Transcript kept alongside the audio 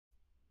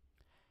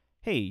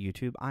Hey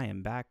YouTube, I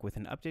am back with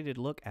an updated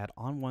look at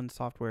ON1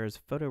 Software's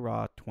Photo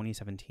RAW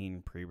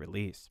 2017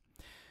 pre-release.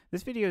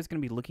 This video is going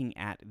to be looking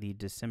at the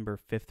December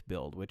 5th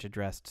build, which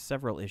addressed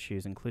several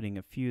issues, including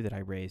a few that I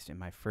raised in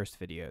my first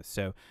video.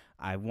 So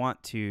I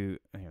want to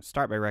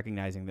start by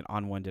recognizing that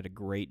ON1 did a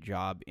great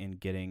job in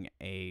getting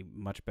a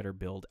much better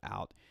build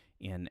out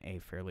in a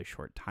fairly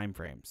short time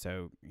frame.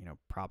 So,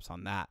 props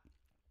on that.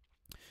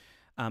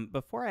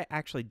 Before I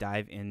actually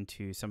dive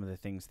into some of the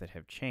things that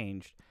have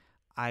changed,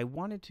 I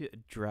wanted to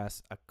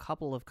address a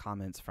couple of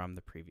comments from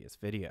the previous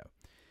video.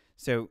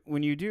 So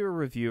when you do a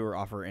review or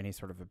offer any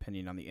sort of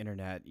opinion on the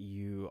internet,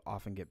 you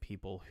often get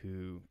people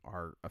who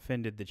are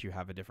offended that you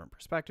have a different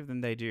perspective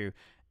than they do,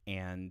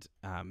 and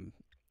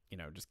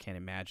just can't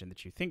imagine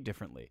that you think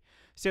differently.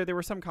 So there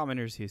were some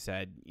commenters who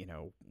said,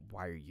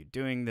 why are you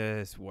doing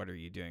this? What are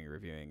you doing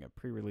reviewing a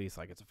pre-release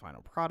like it's a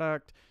final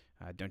product?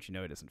 Don't you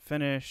know it isn't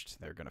finished?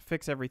 They're going to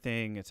fix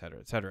everything, etc.,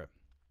 etc.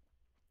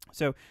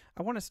 So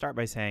I want to start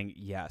by saying,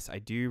 yes, I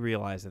do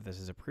realize that this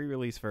is a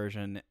pre-release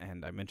version,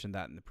 and I mentioned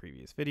that in the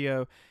previous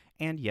video.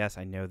 And yes,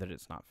 I know that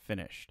it's not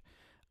finished.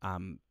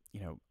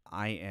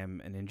 I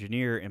am an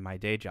engineer in my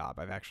day job.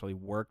 I've actually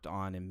worked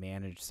on and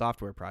managed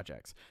software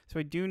projects. So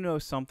I do know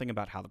something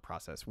about how the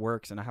process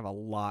works, and I have a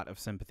lot of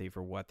sympathy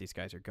for what these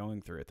guys are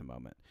going through at the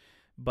moment.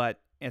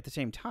 But at the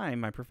same time,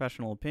 my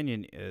professional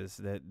opinion is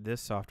that this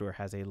software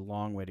has a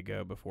long way to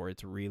go before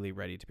it's really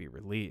ready to be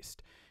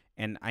released.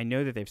 And I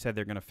know that they've said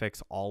they're going to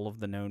fix all of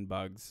the known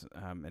bugs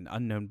and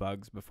unknown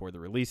bugs before the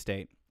release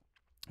date.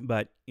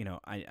 But,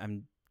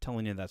 I'm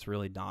telling you that's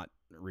really not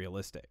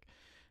realistic.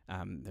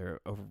 There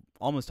are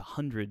almost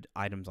 100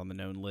 items on the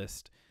known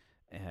list,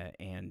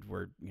 and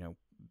we're,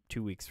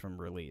 2 weeks from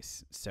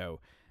release.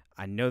 So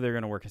I know they're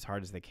going to work as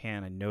hard as they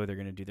can. I know they're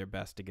going to do their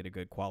best to get a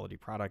good quality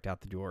product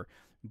out the door.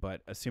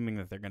 But assuming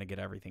that they're going to get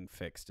everything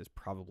fixed is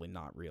probably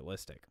not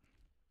realistic.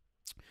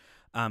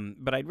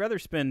 But I'd rather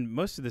spend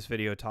most of this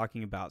video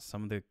talking about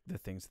some of the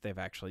things that they've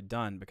actually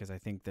done, because I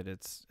think that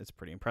it's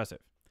pretty impressive.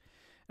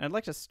 And I'd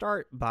like to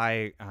start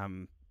by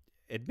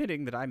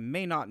admitting that I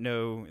may not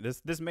know,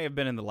 this may have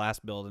been in the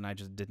last build and I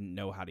just didn't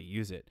know how to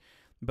use it.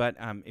 But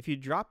if you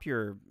drop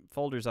your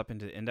folders up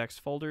into index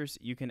folders,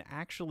 you can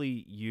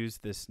actually use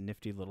this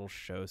nifty little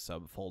show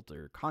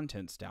subfolder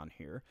contents down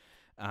here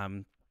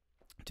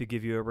to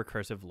give you a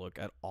recursive look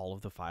at all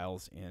of the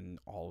files in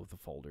all of the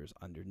folders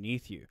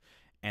underneath you.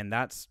 And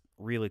that's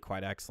really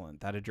quite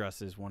excellent. That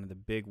addresses one of the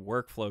big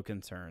workflow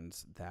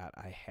concerns that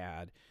I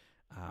had,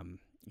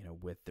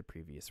 with the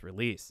previous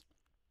release.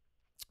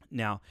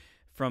 Now,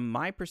 from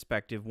my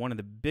perspective, one of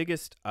the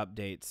biggest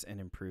updates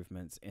and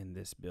improvements in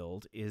this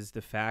build is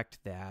the fact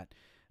that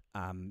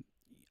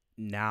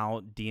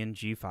now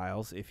DNG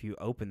files, if you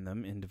open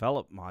them in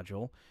Develop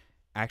module,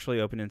 actually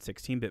open in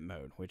 16-bit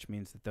mode, which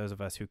means that those of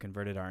us who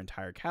converted our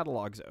entire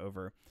catalogs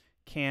over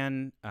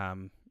can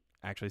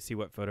actually see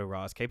what Photo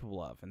RAW is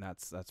capable of, and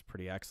that's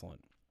pretty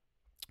excellent.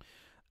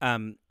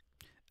 I'm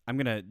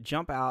going to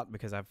jump out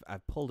because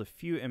I've pulled a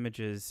few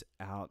images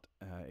out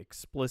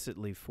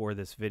explicitly for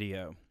this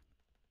video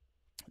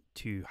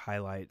to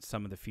highlight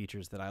some of the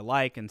features that I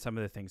like and some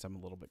of the things I'm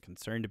a little bit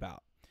concerned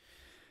about.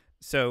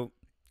 So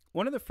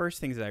one of the first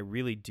things that I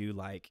really do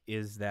like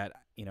is that,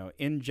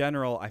 in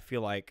general, I feel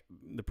like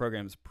the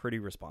program's pretty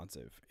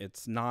responsive.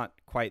 It's not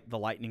quite the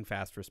lightning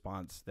fast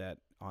response that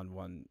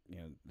ON1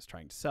 is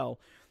trying to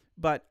sell,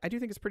 but I do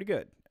think it's pretty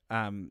good.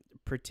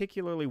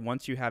 Particularly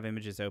once you have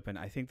images open,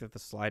 I think that the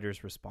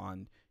sliders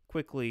respond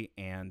quickly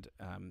and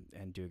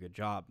do a good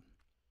job.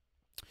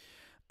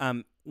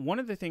 One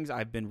of the things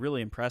I've been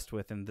really impressed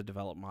with in the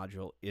Develop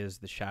module is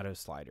the shadow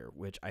slider,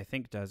 which I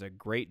think does a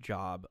great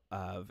job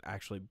of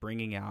actually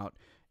bringing out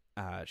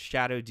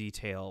shadow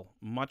detail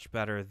much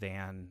better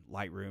than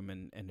Lightroom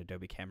and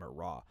Adobe Camera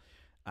Raw.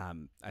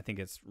 I think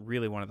it's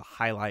really one of the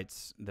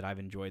highlights that I've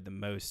enjoyed the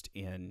most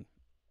in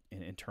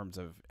terms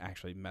of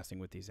actually messing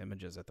with these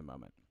images at the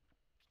moment.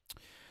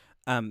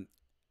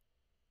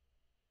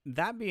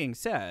 That being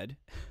said,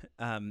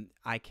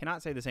 I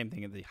cannot say the same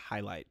thing of the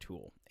highlight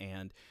tool,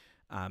 and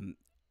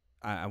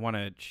I want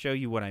to show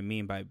you what I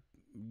mean by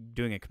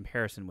doing a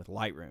comparison with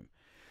Lightroom.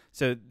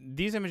 So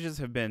these images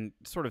have been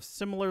sort of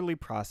similarly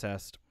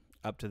processed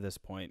up to this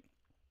point,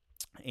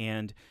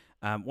 and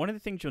one of the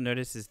things you'll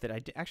notice is that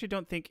I actually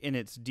don't think in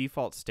its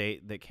default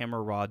state that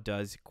Camera Raw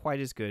does quite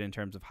as good in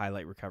terms of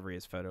highlight recovery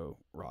as Photo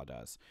RAW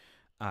does.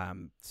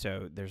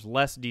 So there's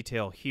less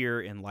detail here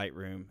in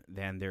Lightroom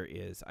than there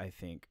is, I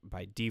think,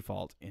 by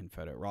default in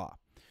Photo RAW.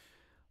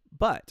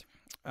 But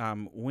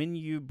when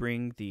you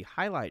bring the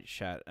highlight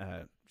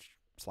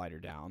slider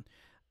down,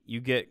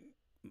 you get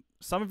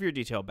some of your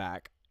detail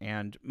back,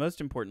 and most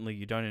importantly,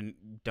 you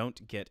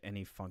don't get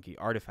any funky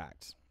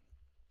artifacts.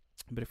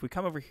 But if we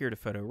come over here to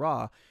Photo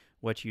RAW,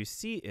 what you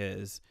see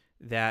is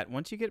that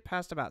once you get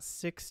past about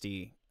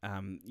 60,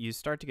 you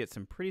start to get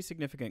some pretty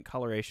significant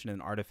coloration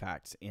and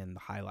artifacts in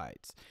the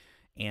highlights,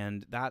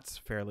 and that's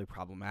fairly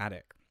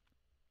problematic.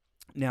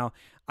 Now,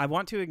 I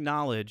want to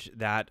acknowledge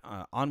that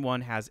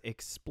ON1 has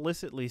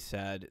explicitly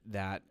said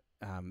that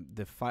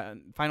the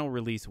final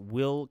release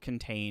will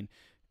contain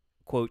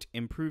quote,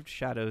 improved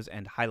shadows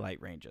and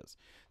highlight ranges.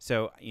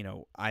 So,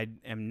 I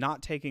am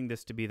not taking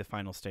this to be the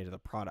final state of the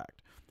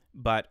product,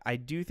 but I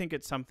do think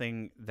it's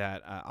something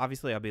that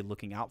obviously I'll be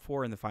looking out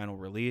for in the final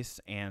release,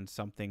 and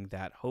something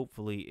that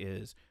hopefully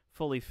is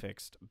fully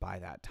fixed by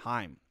that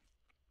time.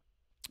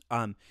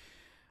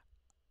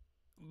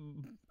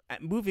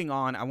 Moving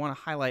on, I want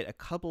to highlight a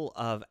couple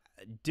of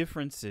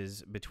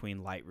differences between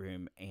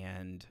Lightroom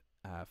and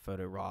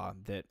Photo RAW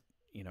that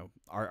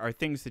are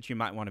things that you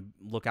might want to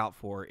look out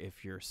for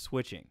if you're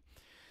switching.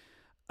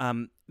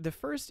 The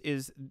first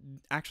is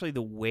actually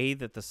the way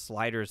that the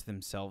sliders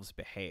themselves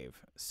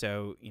behave.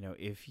 So,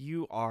 if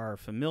you are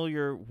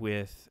familiar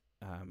with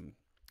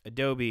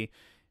Adobe,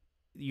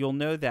 you'll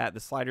know that the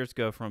sliders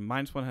go from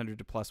 -100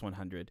 to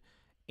 +100,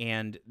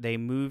 and they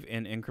move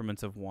in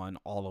increments of 1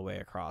 all the way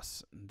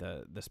across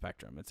the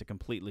spectrum. It's a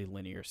completely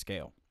linear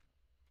scale.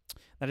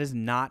 That is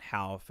not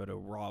how Photo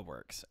RAW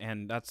works,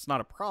 and that's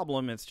not a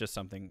problem. It's just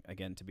something,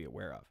 again, to be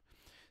aware of.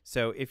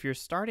 So if you're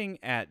starting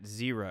at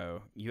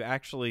 0, you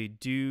actually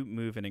do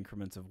move in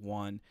increments of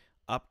 1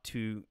 up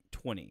to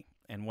 20.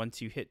 And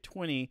once you hit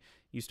 20,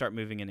 you start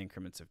moving in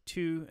increments of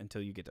 2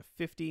 until you get to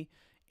 50,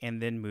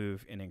 and then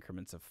move in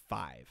increments of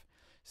 5.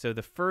 So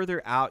the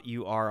further out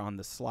you are on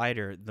the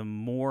slider, the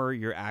more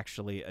you're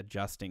actually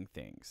adjusting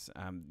things.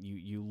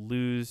 You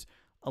lose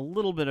a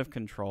little bit of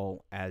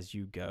control as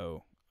you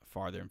go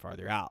farther and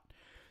farther out.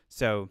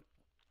 So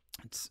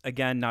it's,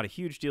 again, not a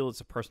huge deal. It's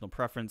a personal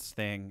preference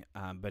thing,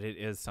 but it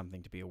is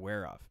something to be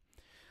aware of.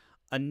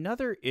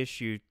 Another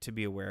issue to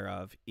be aware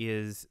of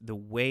is the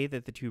way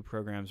that the two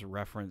programs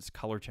reference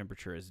color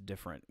temperature is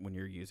different when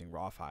you're using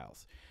RAW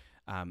files.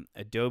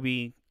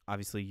 Adobe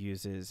obviously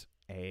uses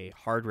a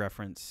hard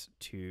reference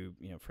to,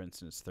 for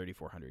instance,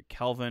 3400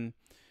 Kelvin.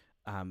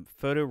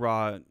 Photo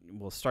RAW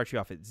will start you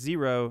off at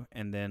 0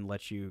 and then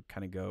let you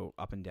kind of go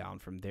up and down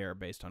from there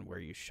based on where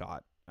you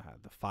shot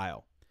the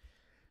file.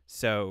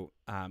 So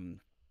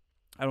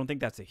I don't think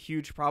that's a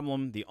huge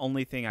problem. The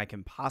only thing I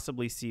can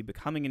possibly see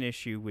becoming an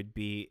issue would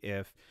be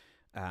if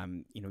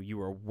you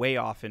were way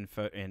off in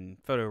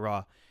Photo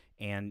RAW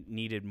and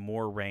needed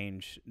more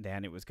range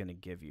than it was going to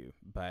give you.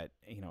 But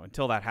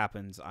until that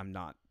happens, I'm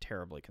not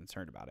terribly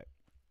concerned about it.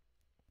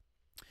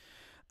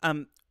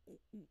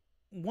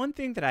 One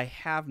thing that I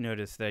have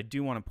noticed that I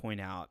do want to point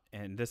out,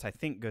 and this I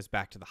think goes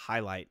back to the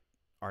highlight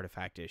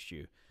artifact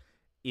issue,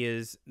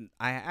 is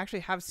I actually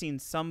have seen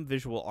some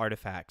visual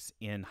artifacts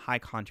in high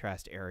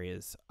contrast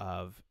areas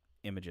of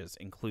images,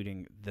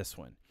 including this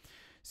one.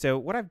 So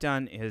what I've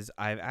done is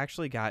I've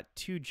actually got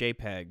 2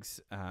 JPEGs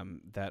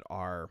that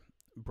are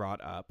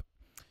brought up.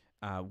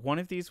 One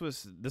of this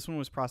one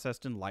was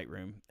processed in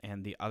Lightroom,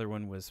 and the other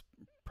one was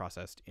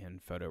processed in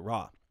Photo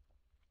RAW.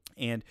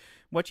 And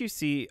what you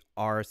see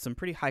are some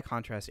pretty high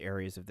contrast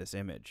areas of this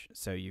image.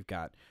 So you've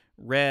got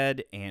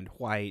red and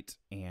white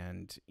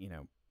and,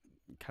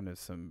 kind of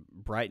some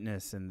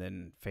brightness and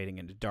then fading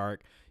into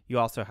dark. You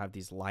also have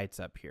these lights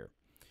up here.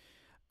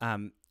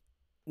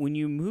 When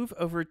you move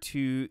over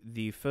to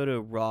the Photo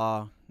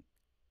RAW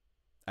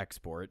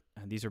export,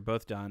 and these are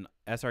both done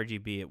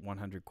sRGB at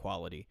 100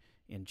 quality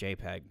in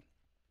JPEG,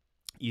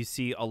 you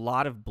see a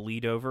lot of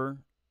bleed over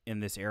in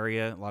this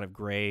area, a lot of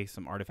gray,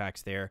 some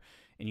artifacts there,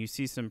 and you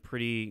see some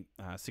pretty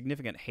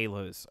significant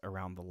halos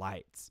around the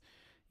lights.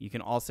 You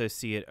can also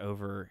see it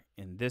over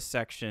in this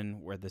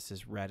section where this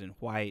is red and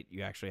white.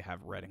 You actually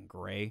have red and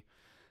gray.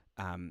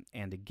 And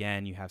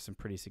again, you have some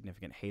pretty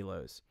significant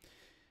halos.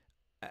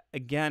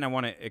 Again, I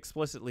want to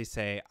explicitly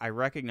say I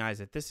recognize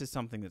that this is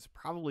something that's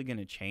probably going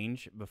to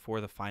change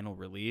before the final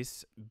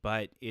release,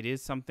 but it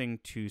is something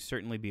to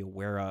certainly be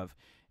aware of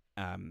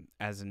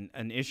as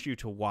an issue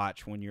to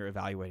watch when you're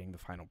evaluating the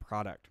final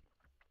product.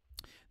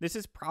 This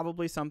is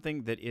probably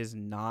something that is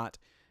not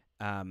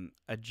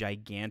a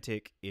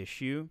gigantic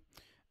issue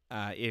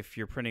if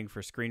you're printing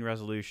for screen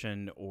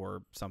resolution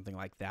or something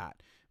like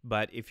that.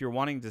 But if you're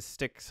wanting to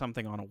stick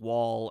something on a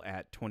wall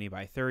at 20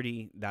 by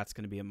 30, that's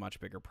going to be a much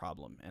bigger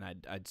problem, and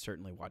I'd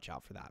certainly watch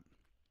out for that.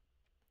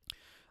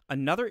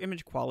 Another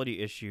image quality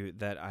issue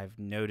that I've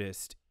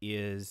noticed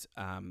is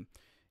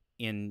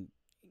in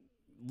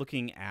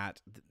looking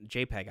at the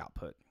JPEG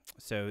output.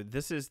 So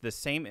this is the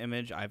same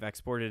image. I've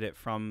exported it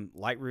from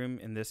Lightroom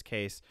in this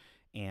case,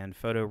 and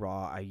Photo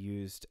RAW. I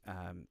used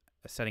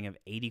a setting of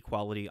 80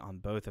 quality on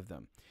both of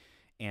them.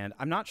 And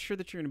I'm not sure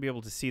that you're going to be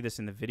able to see this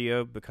in the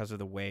video because of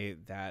the way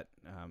that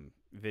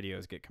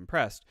videos get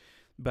compressed.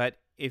 But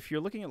if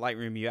you're looking at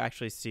Lightroom, you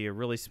actually see a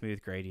really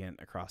smooth gradient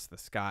across the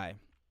sky.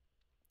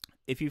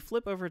 If you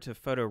flip over to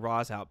Photo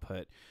RAW's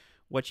output,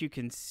 what you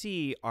can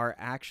see are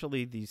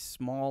actually these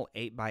small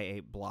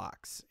 8x8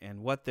 blocks.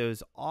 And what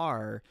those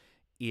are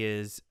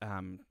is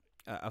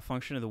a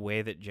function of the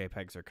way that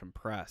JPEGs are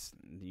compressed.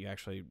 You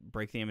actually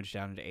break the image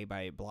down into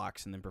 8x8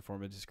 blocks and then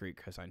perform a discrete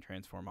cosine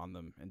transform on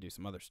them and do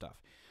some other stuff.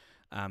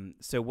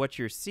 So what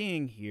you're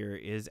seeing here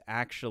is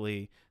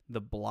actually the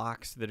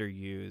blocks that are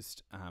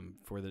used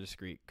for the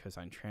discrete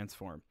cosine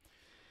transform.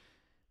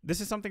 This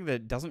is something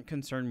that doesn't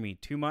concern me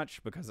too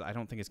much because I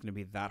don't think it's going to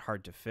be that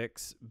hard to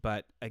fix.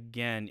 But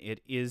again, it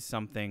is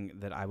something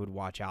that I would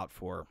watch out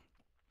for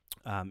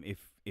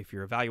if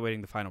you're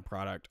evaluating the final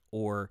product,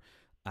 or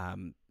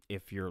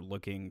if you're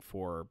looking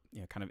for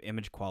kind of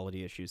image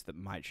quality issues that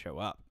might show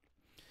up.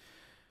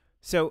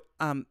 So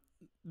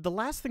the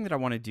last thing that I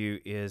want to do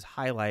is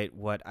highlight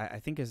what I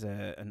think is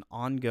an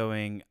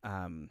ongoing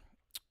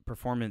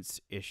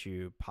performance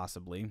issue,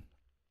 possibly,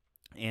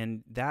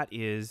 and that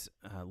is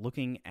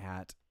looking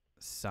at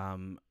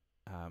some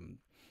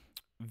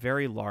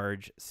very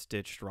large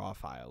stitched RAW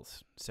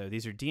files. So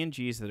these are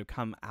DNGs that have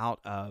come out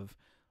of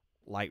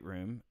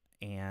Lightroom,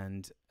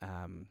 and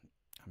I'm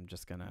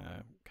just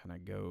gonna kind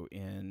of go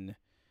in,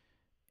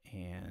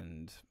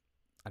 and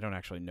I don't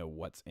actually know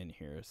what's in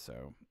here,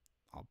 so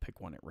I'll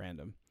pick one at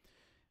random.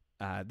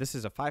 This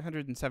is a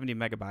 570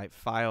 megabyte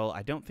file.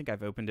 I don't think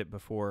I've opened it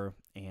before,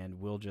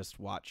 and we'll just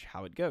watch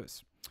how it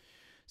goes.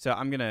 So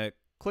I'm gonna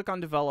click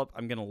on develop.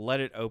 I'm going to let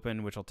it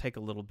open, which will take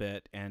a little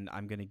bit, and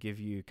I'm going to give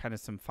you kind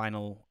of some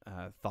final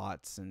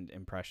thoughts and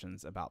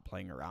impressions about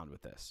playing around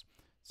with this.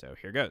 So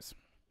here goes.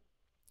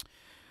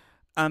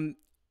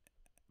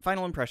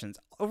 Final impressions.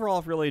 Overall,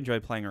 I've really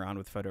enjoyed playing around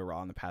with Photo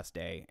RAW in the past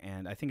day,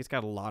 and I think it's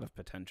got a lot of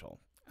potential.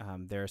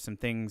 There are some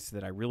things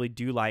that I really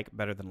do like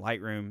better than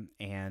Lightroom,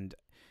 and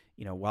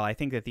while I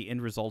think that the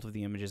end result of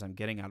the images I'm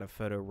getting out of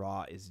Photo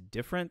RAW is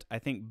different, I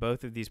think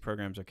both of these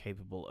programs are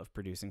capable of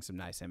producing some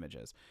nice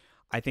images.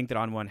 I think that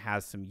ON1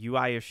 has some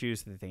UI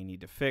issues that they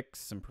need to fix,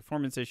 some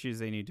performance issues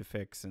they need to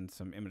fix, and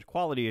some image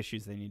quality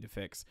issues they need to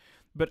fix.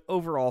 But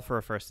overall, for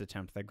a first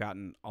attempt, they've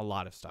gotten a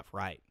lot of stuff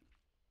right.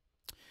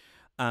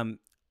 At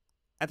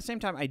the same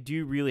time, I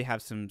do really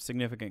have some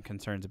significant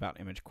concerns about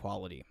image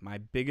quality. My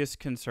biggest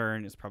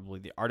concern is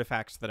probably the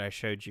artifacts that I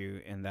showed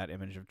you in that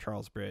image of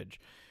Charles Bridge,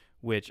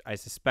 which I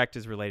suspect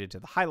is related to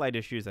the highlight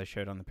issues I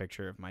showed on the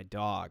picture of my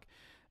dog.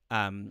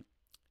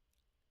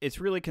 It's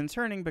really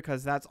concerning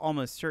because that's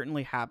almost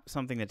certainly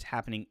something that's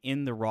happening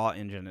in the RAW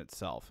engine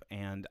itself,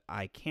 and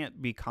I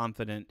can't be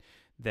confident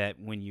that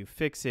when you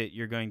fix it,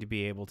 you're going to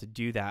be able to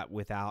do that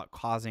without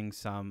causing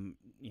some,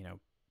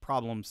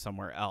 problems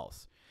somewhere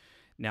else.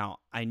 Now,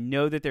 I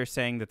know that they're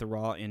saying that the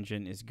RAW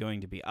engine is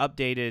going to be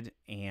updated,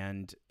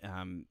 and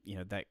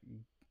that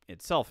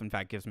itself, in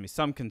fact, gives me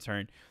some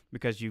concern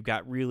because you've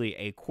got really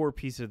a core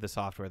piece of the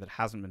software that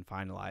hasn't been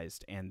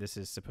finalized, and this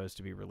is supposed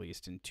to be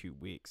released in 2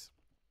 weeks.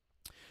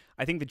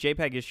 I think the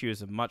JPEG issue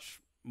is a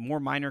much more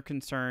minor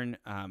concern.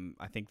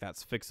 I think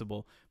that's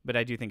fixable, but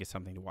I do think it's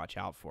something to watch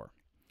out for.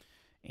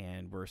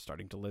 And we're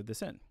starting to load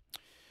this in.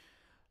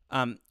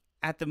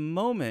 At the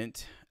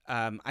moment,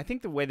 I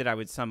think the way that I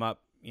would sum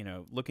up,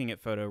 looking at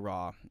Photo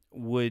RAW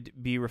would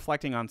be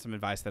reflecting on some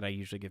advice that I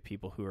usually give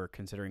people who are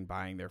considering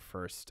buying their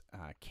first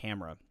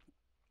camera.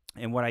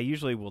 And what I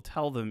usually will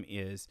tell them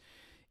is,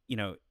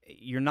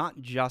 you're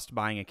not just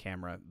buying a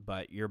camera,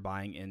 but you're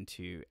buying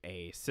into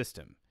a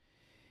system.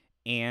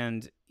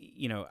 And,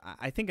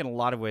 I think in a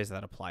lot of ways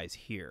that applies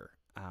here.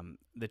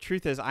 The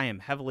truth is I am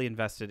heavily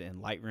invested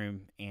in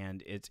Lightroom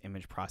and its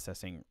image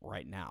processing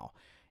right now.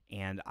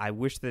 And I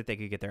wish that they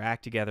could get their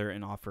act together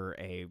and offer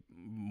a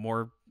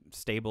more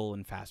stable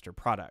and faster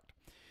product.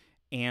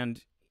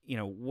 And,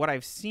 what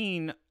I've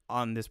seen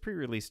on this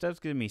pre-release does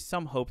give me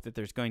some hope that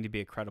there's going to be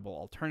a credible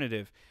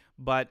alternative,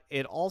 but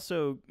it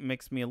also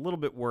makes me a little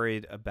bit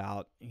worried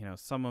about,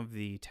 some of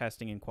the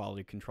testing and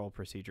quality control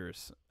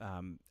procedures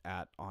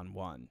at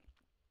ON1.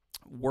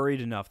 Worried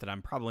enough that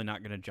I'm probably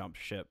not going to jump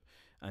ship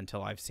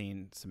until I've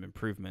seen some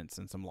improvements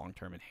and some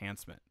long-term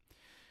enhancement.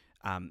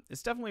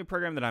 It's definitely a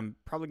program that I'm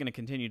probably going to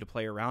continue to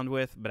play around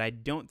with, but I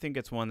don't think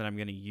it's one that I'm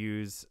going to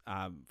use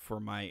for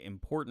my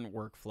important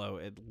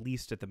workflow, at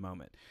least at the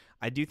moment.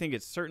 I do think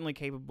it's certainly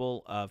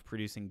capable of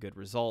producing good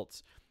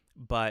results,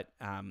 but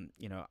I'm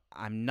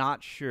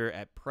not sure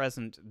at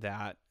present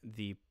that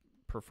the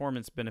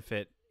performance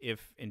benefit,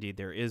 if indeed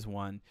there is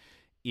one,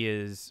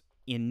 is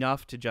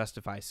enough to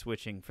justify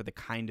switching for the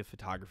kind of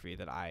photography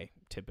that I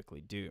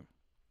typically do.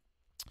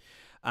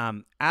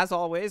 As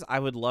always, I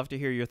would love to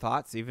hear your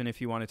thoughts, even if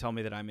you want to tell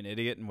me that I'm an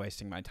idiot and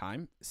wasting my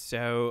time.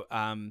 So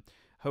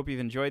hope you've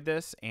enjoyed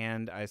this,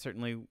 and I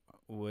certainly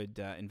would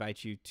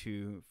invite you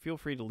to feel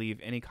free to leave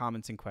any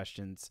comments and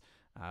questions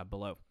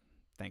below.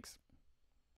 Thanks.